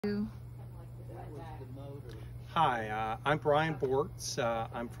Hi, I'm Brian Bortz.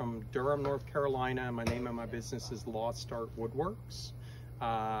 I'm from Durham, North Carolina. My name of my business is Lost Art Woodworks.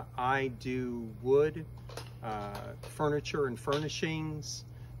 I do wood, furniture and furnishings.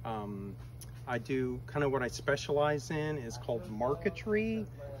 I do kind of what I specialize in is called marquetry,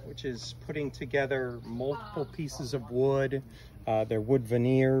 which is putting together multiple pieces of wood. They're wood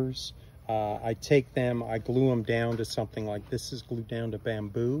veneers. I take them, I glue them down to something like this is glued down to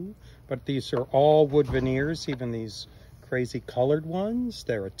bamboo, but these are all wood veneers, even these crazy colored ones.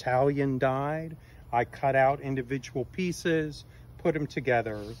 They're Italian dyed. I cut out individual pieces, put them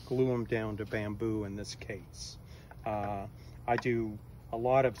together, glue them down to bamboo in this case. I do a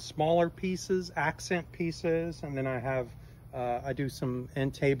lot of smaller pieces, accent pieces, and then I do some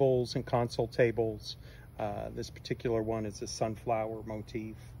end tables and console tables. This particular one is a sunflower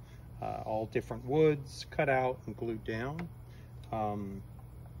motif. All different woods cut out and glued down.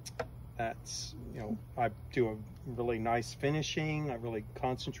 That's, I do a really nice finishing. I really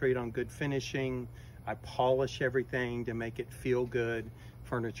concentrate on good finishing. I polish everything to make it feel good.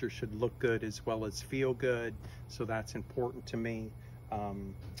 Furniture should look good as well as feel good, so that's important to me.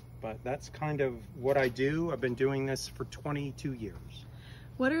 But that's kind of what I do. I've been doing this for 22 years.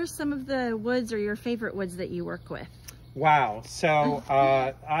 What are some of the woods or your favorite woods that you work with? Wow, so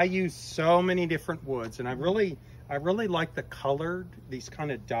I use so many different woods, and I really like the colored, these kind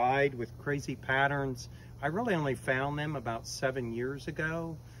of dyed with crazy patterns. I really only found them about 7 years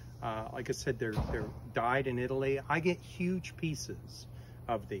ago. Like I said, they're dyed in Italy. I get huge pieces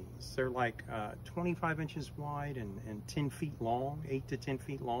of these. They're like 25 inches wide and 10 feet long, 8 to 10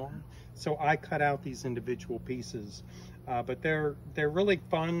 feet long. So I cut out these individual pieces, but they're really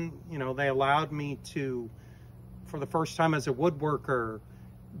fun. They allowed me to, for the first time as a woodworker,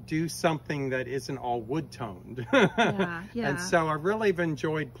 do something that isn't all wood toned. Yeah. And so I really have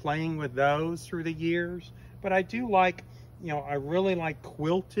enjoyed playing with those through the years. But I do like, I really like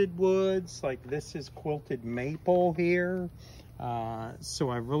quilted woods. Like this is quilted maple here. So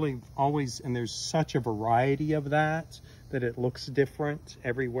I really always, and there's such a variety of that it looks different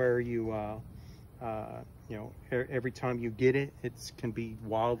everywhere you, every time you get it, it can be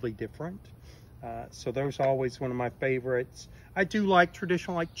wildly different. So there's always one of my favorites. I do like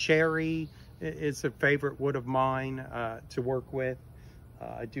traditional, like cherry is a favorite wood of mine to work with.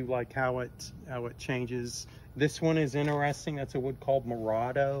 I do like how it changes. This one is interesting. That's a wood called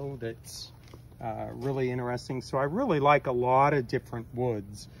Morado that's really interesting. So I really like a lot of different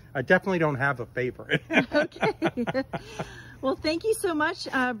woods. I definitely don't have a favorite. Okay. Well, thank you so much.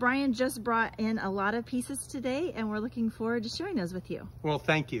 Brian just brought in a lot of pieces today, and we're looking forward to sharing those with you. Well,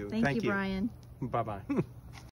 thank you. Thank you, Brian. Bye-bye.